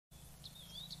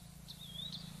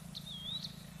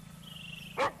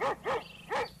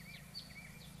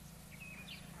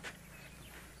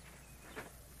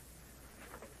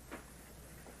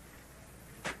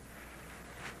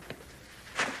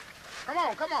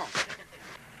on, come on.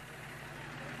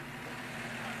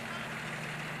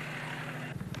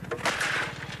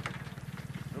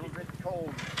 A little bit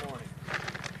cold this morning.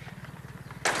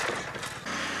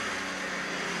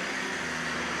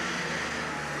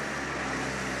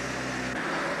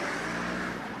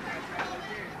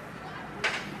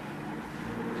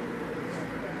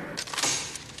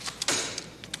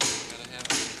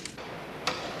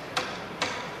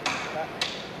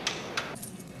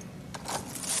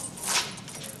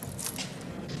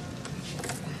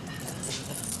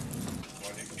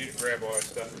 Grab all that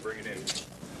stuff and bring it in.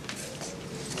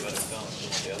 Last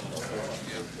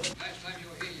time you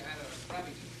were here, you had a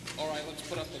Remington. All right, let's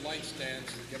put up the light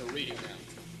stands and get a reading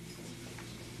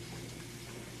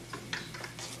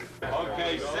now.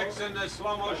 Okay, 6 in the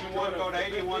slow motion one, go to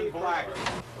 81 black.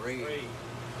 3,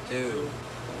 2,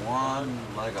 1,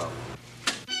 let go.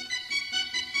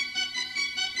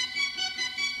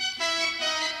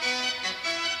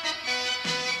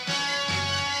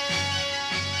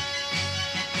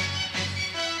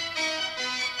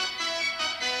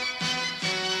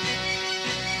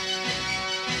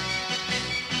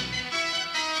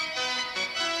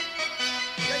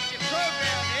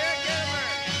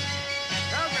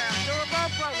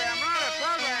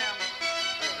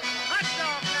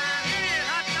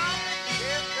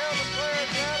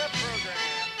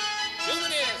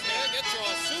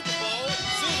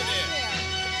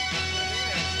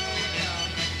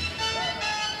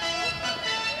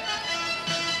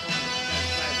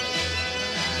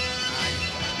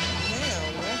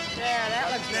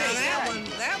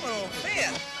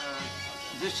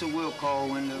 Is this a will call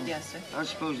window? Yes, sir. I was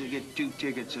supposed to get 2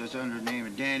 tickets that's under the name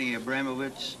of Danny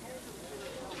Abramovich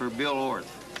for Bill Orth.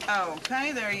 Oh,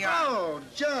 okay, there you are. Oh,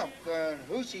 jump,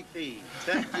 Hoosie P.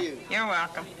 Thank you. You're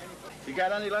welcome. You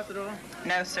got any left at all?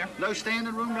 No, sir. No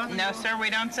standing room, nothing? No, sir, we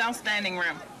don't sell standing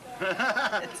room.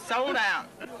 It's sold out.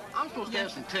 I'm supposed to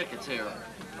have some tickets here.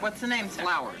 What's the name, sir?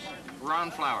 Flowers. Ron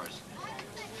Flowers.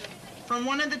 From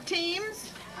one of the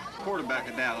teams? Quarterback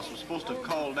of Dallas was supposed to have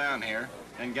called down here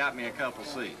and got me a couple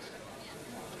seats.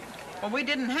 Well, we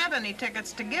didn't have any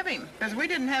tickets to give him because we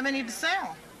didn't have any to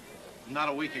sell. Not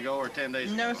a week ago or 10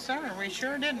 days ago? No, sir, we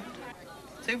sure didn't.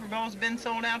 Super Bowl's been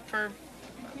sold out for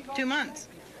 2 months.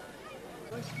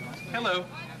 Hello.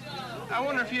 I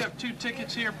wonder if you have 2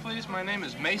 tickets here, please. My name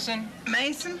is Mason.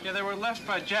 Mason? Yeah, they were left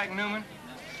by Jack Newman.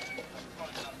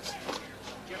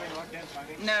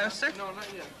 No, sir. No, not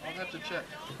yet. I'll have to check.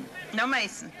 No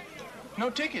Mason. No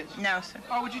tickets? No, sir.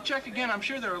 Oh, would you check again? I'm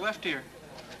sure they were left here.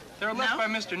 They were left No? by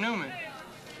Mr. Newman.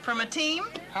 From a team?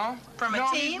 Huh? From a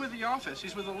no, team? he's with the office.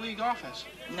 He's with the league office.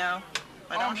 No,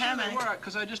 I Oh, don't I'm sure have they any. were,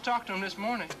 because I just talked to him this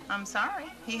morning. I'm sorry,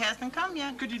 he hasn't come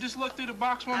yet. Could you just look through the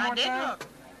box one I more did time? look.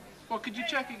 Well, could you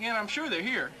check again? I'm sure they're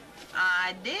here.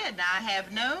 I did. I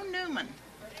have no Newman.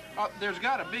 Oh, there's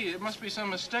got to be. It must be some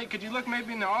mistake. Could you look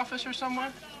maybe in the office or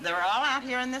somewhere? They're all out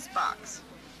here in this box.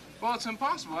 Well, it's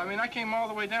impossible. I mean, I came all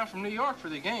the way down from New York for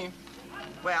the game.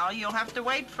 Well, you'll have to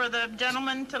wait for the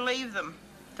gentleman to leave them,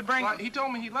 to bring Well, them. he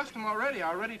told me he left them already. I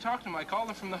already talked to him. I called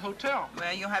him from the hotel.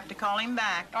 Well, you'll have to call him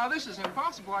back. Oh, this is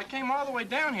impossible. I came all the way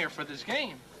down here for this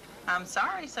game. I'm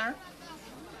sorry, sir.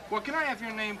 Well, can I have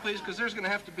your name, please? Because there's going to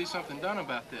have to be something done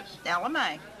about this. Ella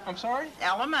May. I'm sorry?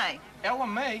 Ella May. Ella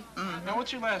May? Mm-hmm. Now,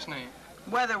 what's your last name?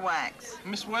 Weatherwax.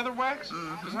 Miss Weatherwax?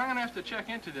 Mm-hmm. Because I'm going to have to check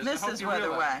into this. I hope Mrs. you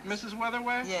realize- Weatherwax. Mrs.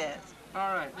 Weatherwax? Yes.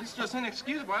 All right. This is just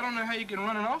inexcusable. I don't know how you can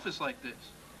run an office like this.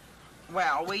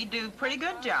 Well, we do a pretty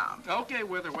good job. Okay,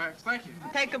 Weatherwax. Thank you.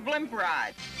 Take a blimp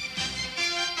ride.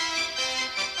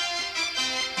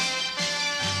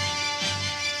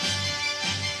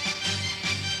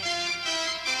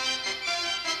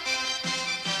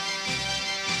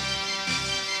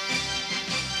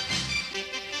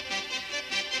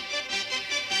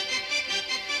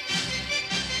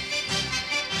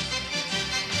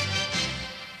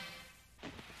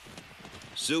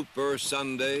 Super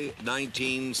Sunday,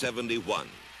 1971.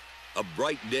 A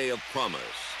bright day of promise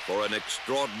for an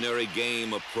extraordinary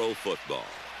game of pro football.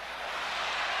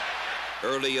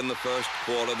 Early in the first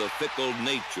quarter, the fickle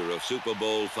nature of Super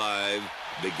Bowl V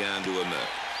began to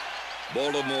emerge.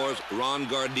 Baltimore's Ron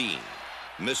Gardine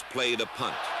misplayed a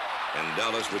punt, and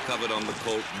Dallas recovered on the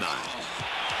Colt 9.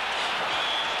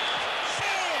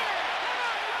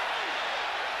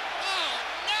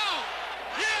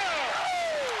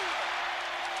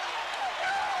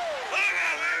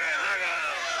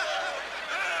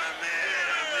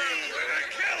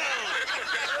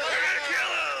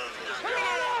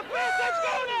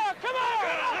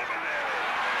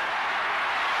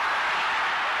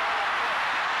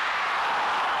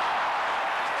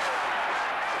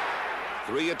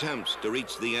 Three attempts to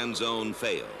reach the end zone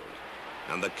failed,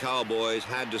 and the Cowboys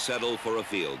had to settle for a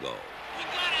field goal. We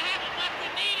gotta have it like we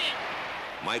need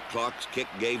it. Mike Clark's kick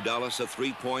gave Dallas a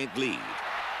 3-point lead,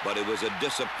 but it was a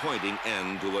disappointing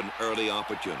end to an early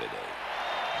opportunity.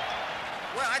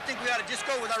 Well, I think we ought to just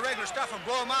go with our regular stuff and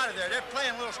blow them out of there. They're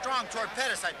playing a little strong toward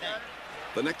Pettis, I think.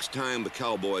 The next time the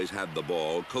Cowboys had the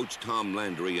ball, Coach Tom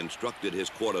Landry instructed his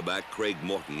quarterback, Craig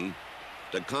Morton,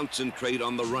 to concentrate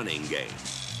on the running game.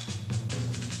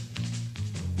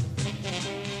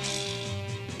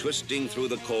 Twisting through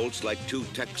the Colts like two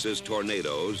Texas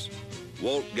tornadoes,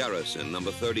 Walt Garrison,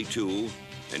 number 32,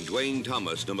 and Dwayne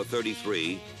Thomas, number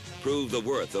 33, proved the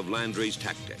worth of Landry's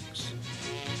tactics.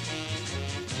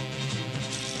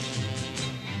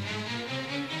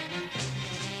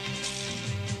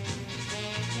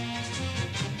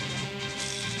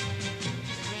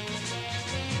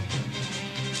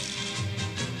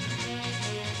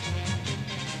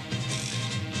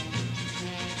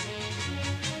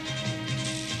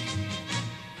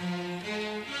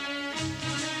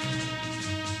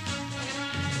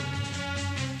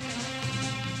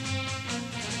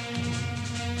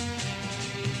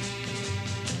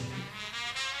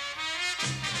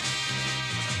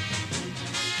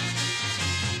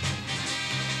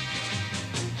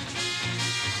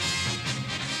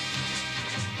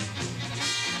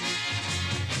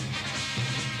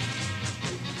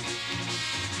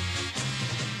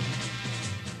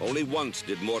 Only once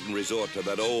did Morton resort to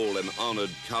that old and honored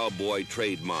cowboy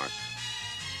trademark,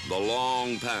 the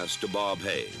long pass to Bob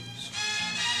Hayes.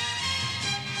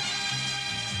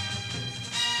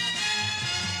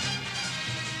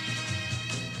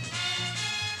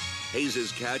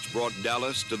 Hayes' catch brought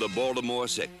Dallas to the Baltimore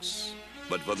 6.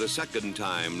 But for the second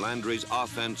time, Landry's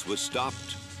offense was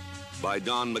stopped by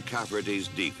Don McCafferty's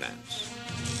defense.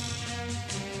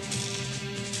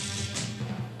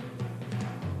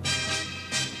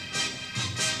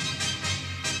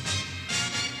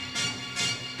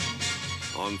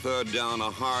 On third down, a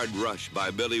hard rush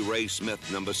by Billy Ray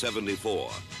Smith, number 74,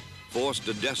 forced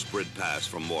a desperate pass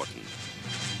from Morton.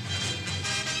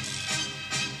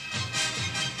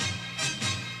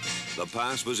 The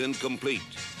pass was incomplete,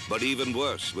 but even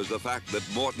worse was the fact that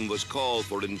Morton was called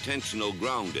for intentional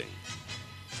grounding,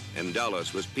 and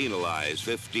Dallas was penalized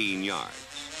 15 yards.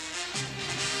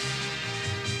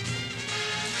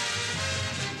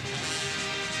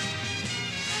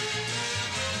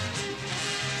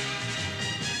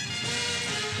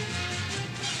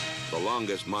 The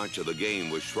longest march of the game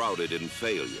was shrouded in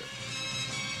failure.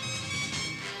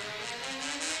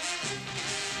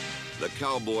 The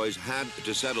Cowboys had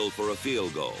to settle for a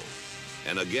field goal,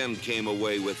 and again came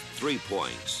away with 3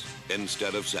 points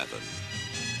instead of 7.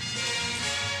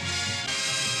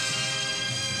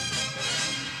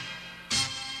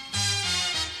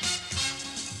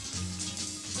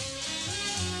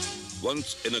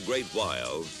 Once in a great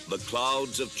while, the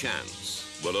clouds of chance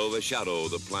will overshadow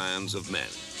the plans of men.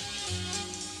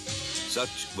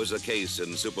 Such was the case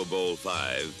in Super Bowl V,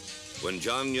 when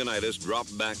John Unitas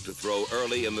dropped back to throw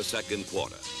early in the second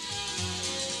quarter.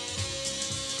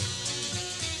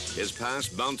 His pass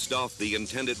bounced off the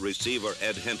intended receiver,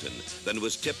 Ed Hinton, then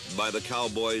was tipped by the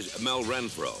Cowboys' Mel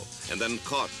Renfro, and then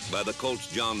caught by the Colts'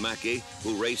 John Mackey,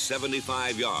 who raced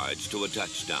 75 yards to a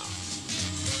touchdown.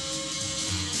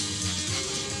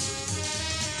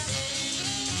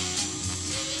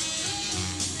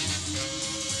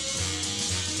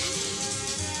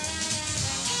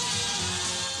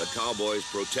 The Cowboys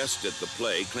protested the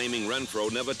play, claiming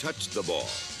Renfro never touched the ball.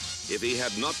 If he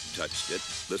had not touched it,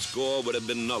 the score would have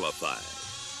been nullified.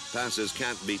 Passes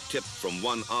can't be tipped from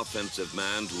one offensive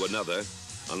man to another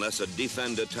unless a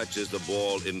defender touches the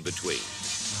ball in between.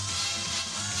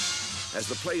 As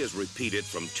the play is repeated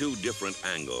from 2 different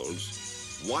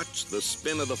angles, watch the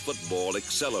spin of the football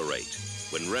accelerate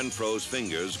when Renfro's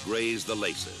fingers graze the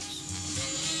laces.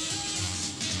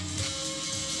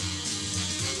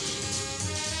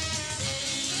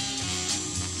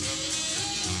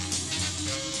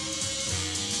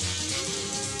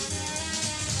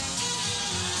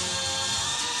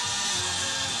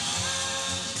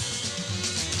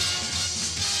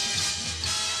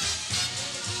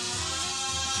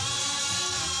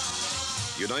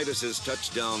 Unitas's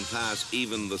touchdown pass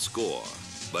evened the score,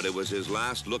 but it was his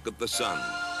last look at the sun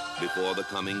before the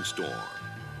coming storm.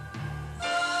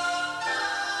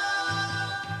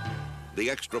 The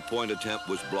extra point attempt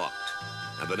was blocked,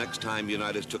 and the next time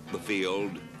Unitas took the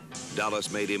field,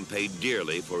 Dallas made him pay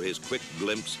dearly for his quick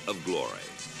glimpse of glory.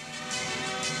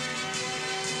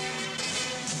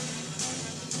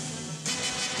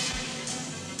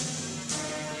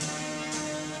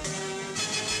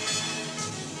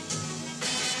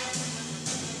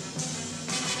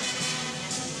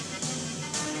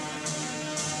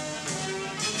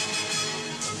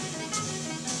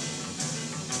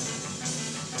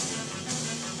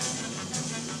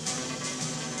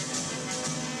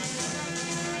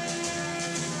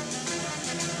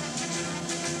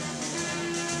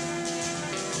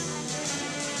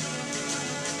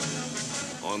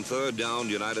 On third down,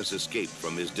 Unitas escaped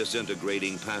from his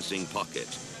disintegrating passing pocket,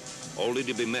 only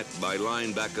to be met by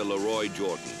linebacker Leroy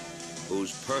Jordan,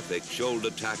 whose perfect shoulder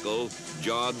tackle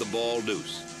jarred the ball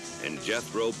loose, and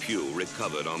Jethro Pugh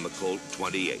recovered on the Colt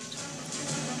 28.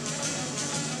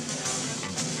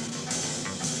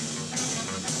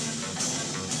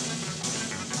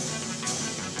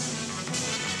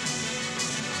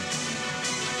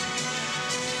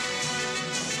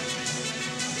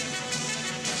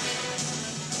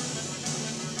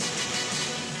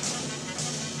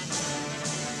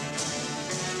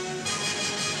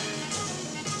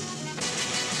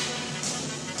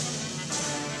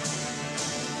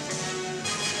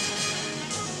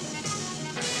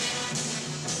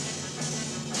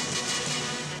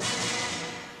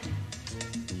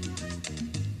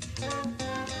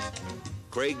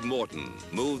 Craig Morton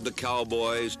moved the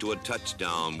Cowboys to a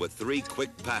touchdown with 3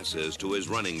 quick passes to his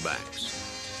running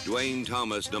backs, Dwayne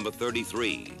Thomas, number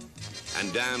 33,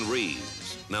 and Dan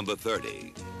Reeves, number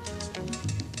 30.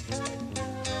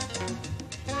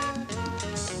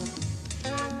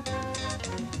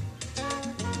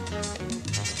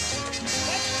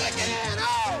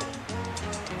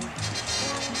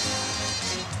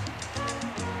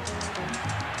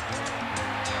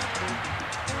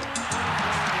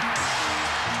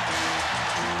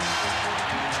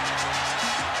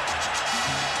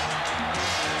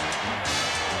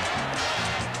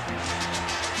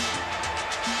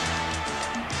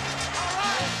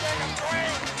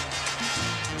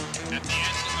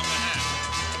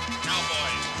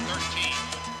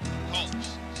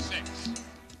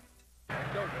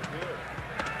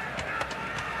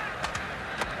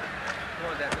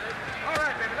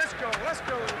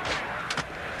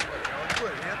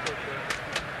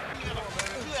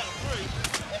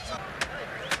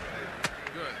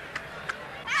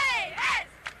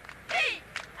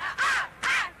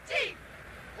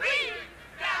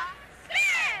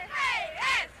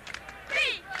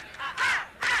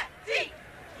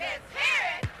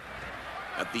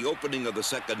 At the opening of the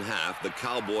second half, the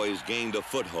Cowboys gained a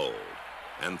foothold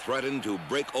and threatened to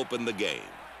break open the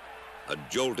game. A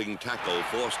jolting tackle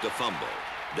forced a fumble.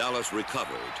 Dallas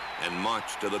recovered and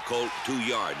marched to the Colt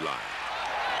 2-yard line.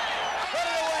 Put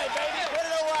it away, baby! Put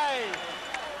it away!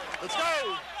 Let's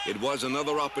go! It was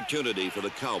another opportunity for the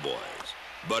Cowboys,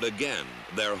 but again,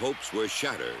 their hopes were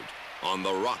shattered on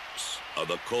the rocks of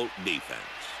the Colt defense.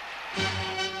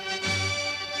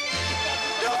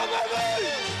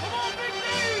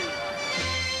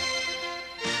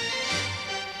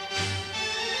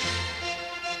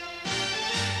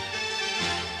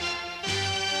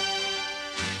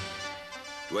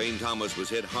 Dwayne Thomas was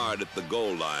hit hard at the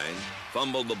goal line,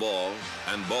 fumbled the ball,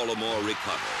 and Baltimore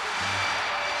recovered.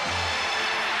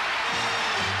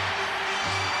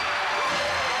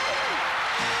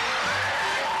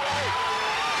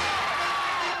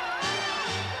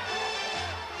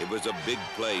 It was a big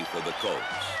play for the Colts.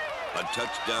 A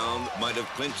touchdown might have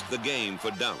clinched the game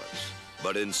for Dallas,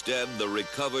 but instead the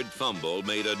recovered fumble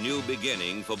made a new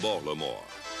beginning for Baltimore.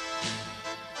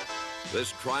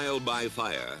 This trial by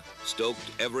fire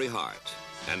stoked every heart,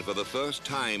 and for the first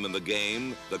time in the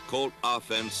game, the Colt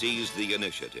offense seized the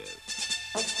initiative.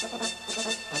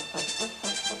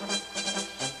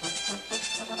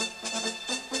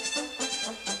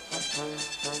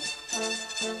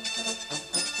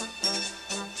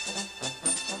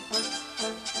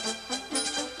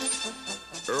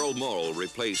 Earl Morrill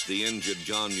replaced the injured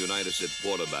John Unitas at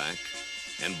quarterback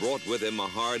and brought with him a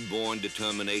hard-born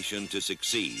determination to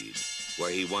succeed where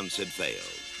he once had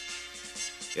failed.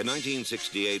 In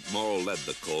 1968, Morrill led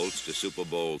the Colts to Super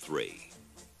Bowl III.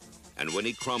 And when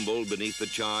he crumbled beneath the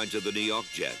charge of the New York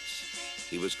Jets,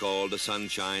 he was called a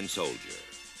Sunshine Soldier.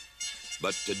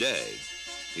 But today,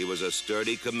 he was a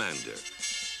sturdy commander,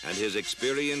 and his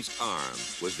experienced arm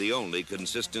was the only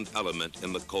consistent element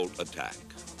in the Colt attack.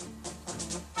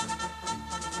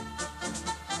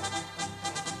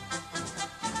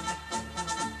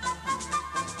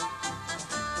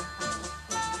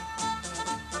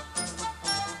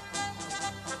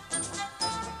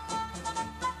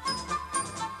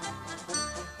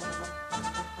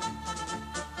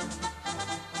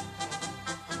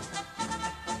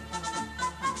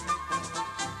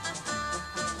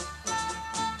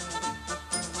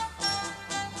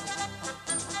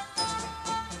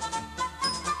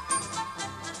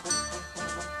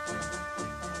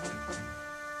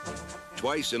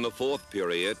 Twice in the fourth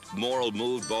period, Morrill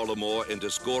moved Baltimore into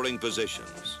scoring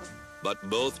positions. But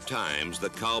both times, the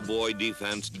Cowboy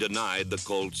defense denied the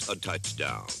Colts a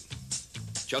touchdown.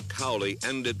 Chuck Howley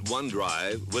ended one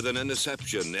drive with an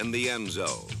interception in the end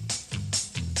zone.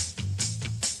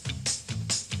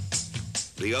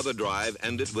 The other drive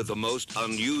ended with the most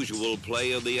unusual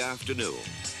play of the afternoon.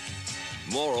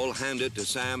 Morrill handed to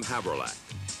Sam Haverlack,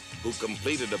 who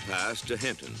completed a pass to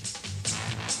Hinton.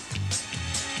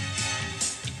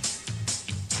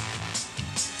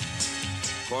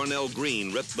 Cornell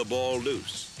Green ripped the ball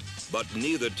loose, but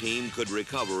neither team could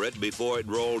recover it before it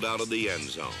rolled out of the end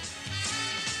zone.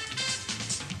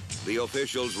 The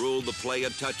officials ruled the play a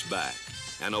touchback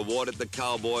and awarded the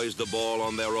Cowboys the ball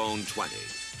on their own 20.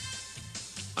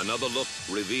 Another look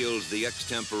reveals the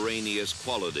extemporaneous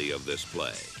quality of this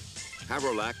play.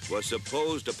 Haverlack was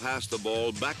supposed to pass the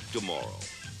ball back to Morrill,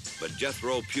 but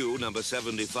Jethro Pugh, number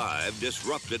 75,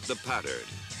 disrupted the pattern.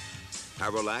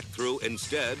 Haverlack threw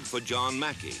instead for John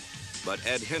Mackey, but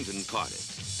Ed Hinton caught it.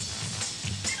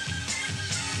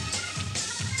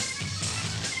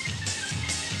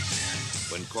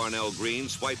 When Cornell Green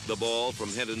swiped the ball from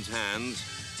Hinton's hands,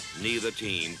 neither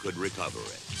team could recover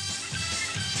it.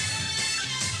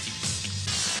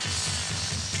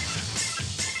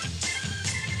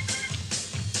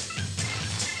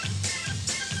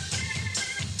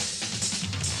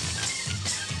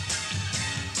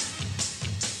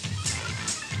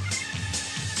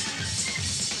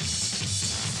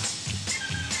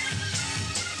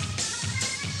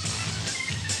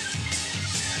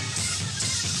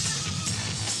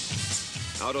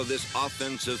 Out of this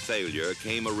offensive failure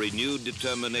came a renewed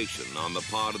determination on the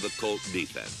part of the Colt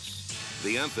defense.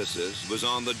 The emphasis was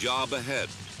on the job ahead,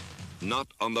 not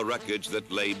on the wreckage that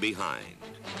lay behind.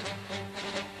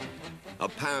 A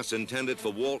pass intended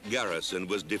for Walt Garrison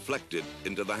was deflected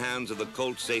into the hands of the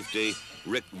Colt safety,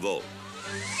 Rick Volk.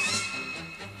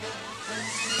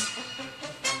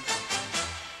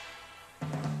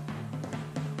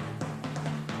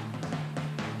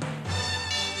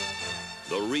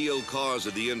 The real cause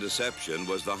of the interception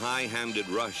was the high-handed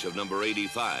rush of number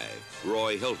 85,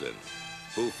 Roy Hilton,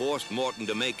 who forced Morton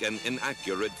to make an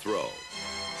inaccurate throw.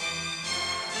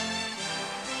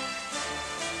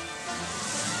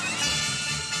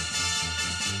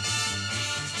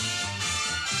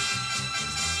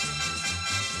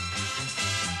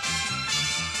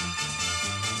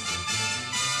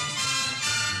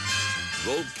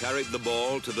 Volk carried the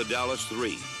ball to the Dallas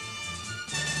 3.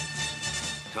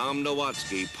 Tom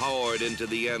Nowatzki powered into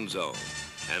the end zone,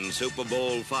 and Super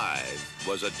Bowl V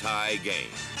was a tie game.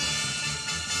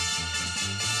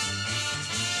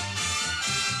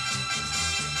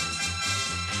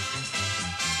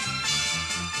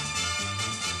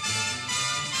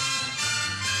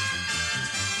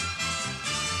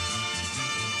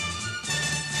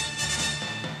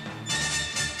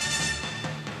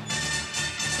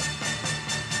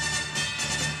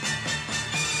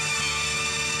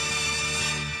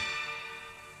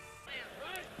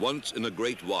 Once in a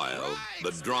great while,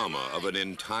 the drama of an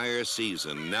entire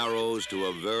season narrows to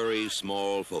a very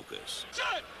small focus.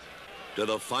 To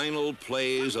the final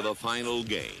plays of the final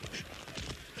game.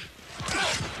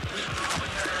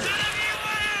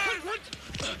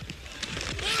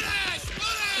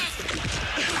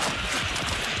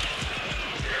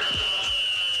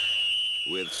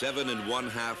 With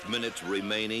 7½ minutes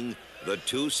remaining, the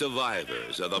two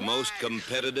survivors of the most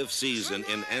competitive season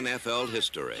in NFL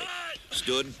history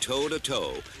stood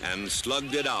toe-to-toe and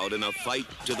slugged it out in a fight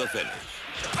to the finish.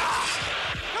 Come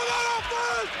on,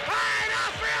 offense! Hey,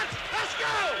 offense! Let's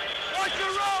go! Watch your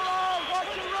roll on!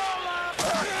 Watch your roll on!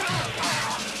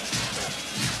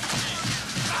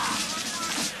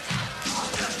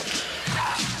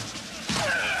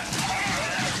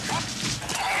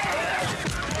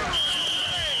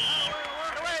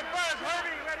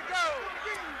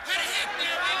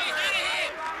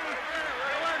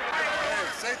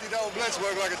 Double blitz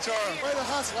work like a charm. Way to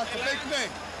hustle, that's the big thing.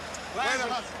 Way to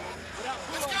hustle.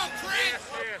 Let's go, Chris!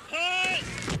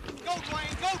 Go,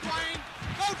 Dwayne! Go, Dwayne!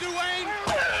 Go, Dwayne!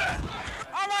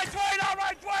 All right, Dwayne!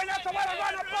 That's the way to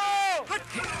run the ball!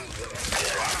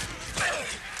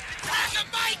 Crack him,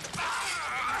 Mike!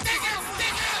 Stick him!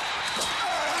 Stick him!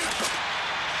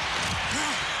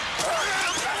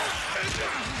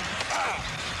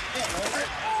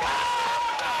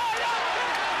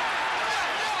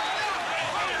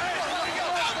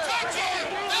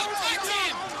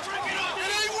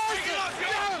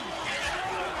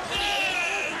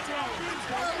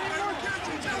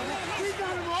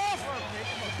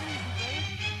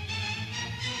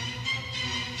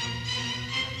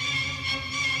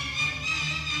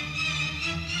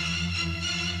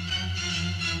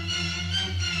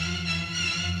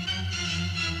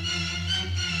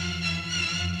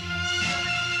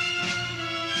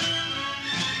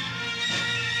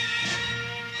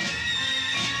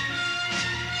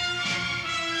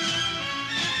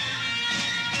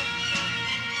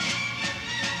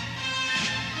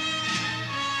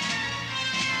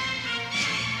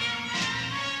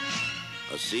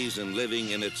 season living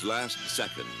in its last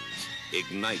seconds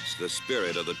ignites the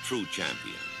spirit of the true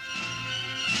champion.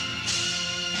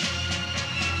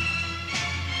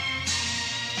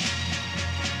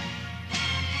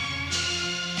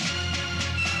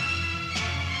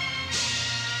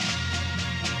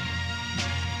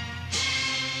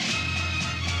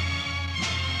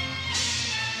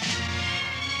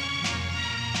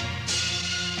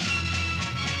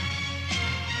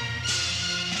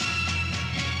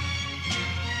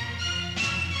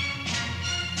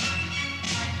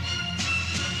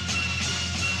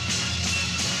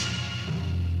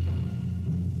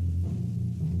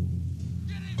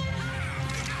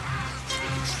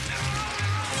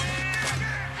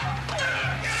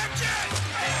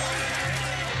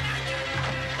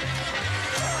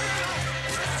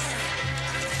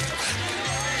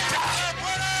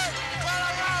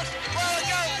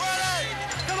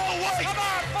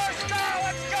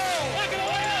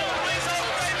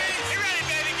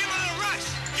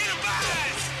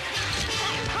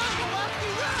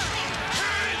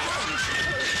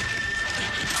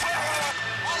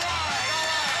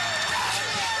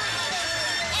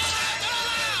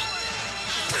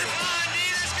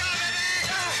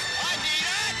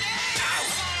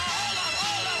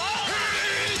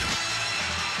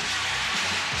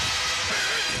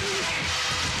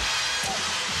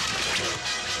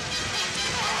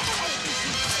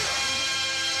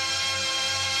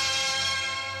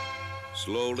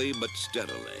 Slowly but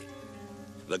steadily,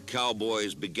 the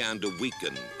Cowboys began to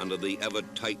weaken under the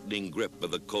ever-tightening grip of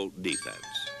the Colt defense.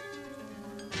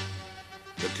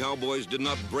 The Cowboys did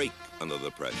not break under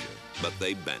the pressure, but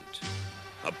they bent.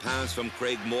 A pass from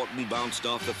Craig Morton bounced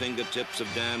off the fingertips of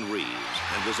Dan Reeves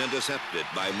and was intercepted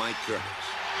by Mike Curtis.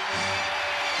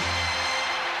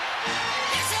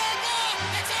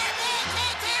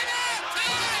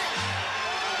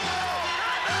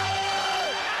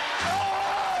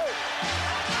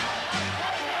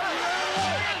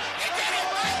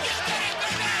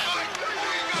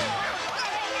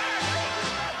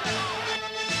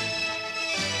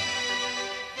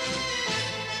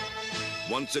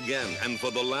 Once again, and for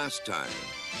the last time,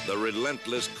 the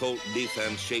relentless Colt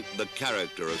defense shaped the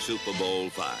character of Super Bowl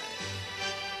V.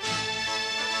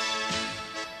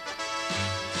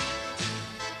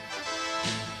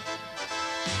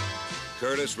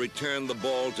 Curtis returned the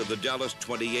ball to the Dallas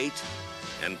 28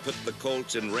 and put the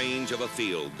Colts in range of a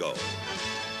field goal.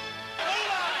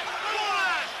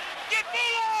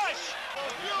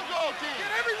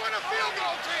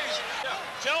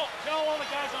 Tell all the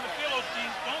guys on the field team,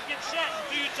 don't get set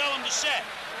until you tell them to set.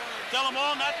 Tell them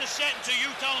all not to set until you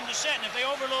tell them to set. And if they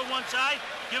overload one side,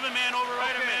 give a man over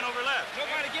right or man over left.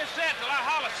 Nobody get set till I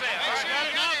holler set.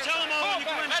 Now tell them all when you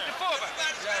come in Let the fullback.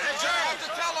 Hey, Jerry.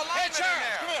 Hey,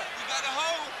 Jerry. Come here. You got a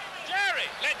hold? Jerry.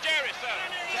 Let Jerry set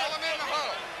him. Tell him in the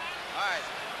hole. All right.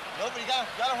 Nobody got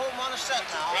to hold him on the set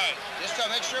now. Right. Just to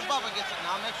make sure Bubba gets it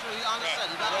now. Make sure he's on the set.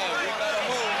 You got to hold him. You got to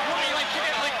hold him. Why you like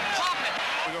popping it?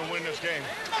 We're going to win this game.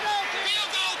 Field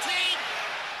goal, team!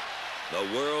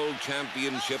 The World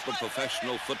Championship of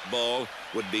Professional Football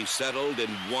would be settled in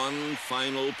one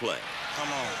final play. Come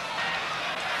on.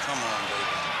 Come on, baby.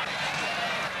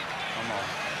 Come on.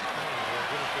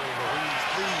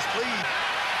 Please.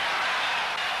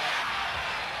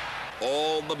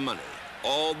 All the money,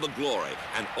 all the glory,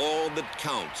 and all that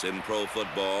counts in pro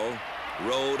football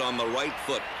rode on the right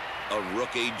foot of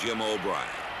rookie Jim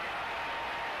O'Brien.